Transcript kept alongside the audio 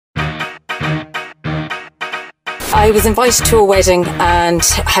I was invited to a wedding and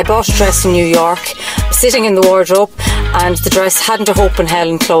I bought a dress in New York, sitting in the wardrobe, and the dress hadn't a hope in hell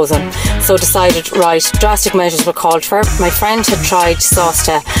in closing. So decided, right, drastic measures were called for. My friend had tried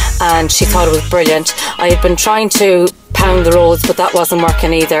Sasta and she thought it was brilliant. I had been trying to pound the roads, but that wasn't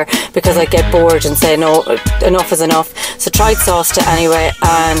working either because I get bored and say no, enough is enough. So tried Sasta anyway,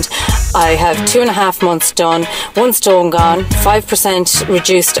 and I have 2.5 months done, 1 stone gone, 5%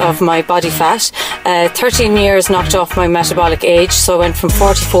 reduced of my body fat, 13 years knocked off my metabolic age, so I went from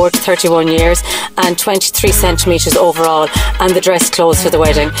 44 to 31 years, and 23 centimetres overall, and the dress clothes for the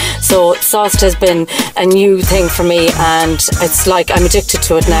wedding. So Sasta has been a new thing for me, and it's like I'm addicted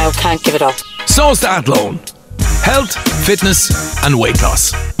to it now, can't give it up. Sasta Athlone. Health, fitness and weight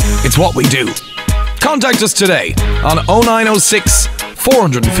loss. It's what we do. Contact us today on 0906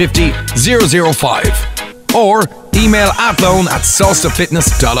 450 005 or email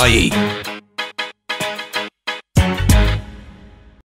athlone@sastafitness.ie.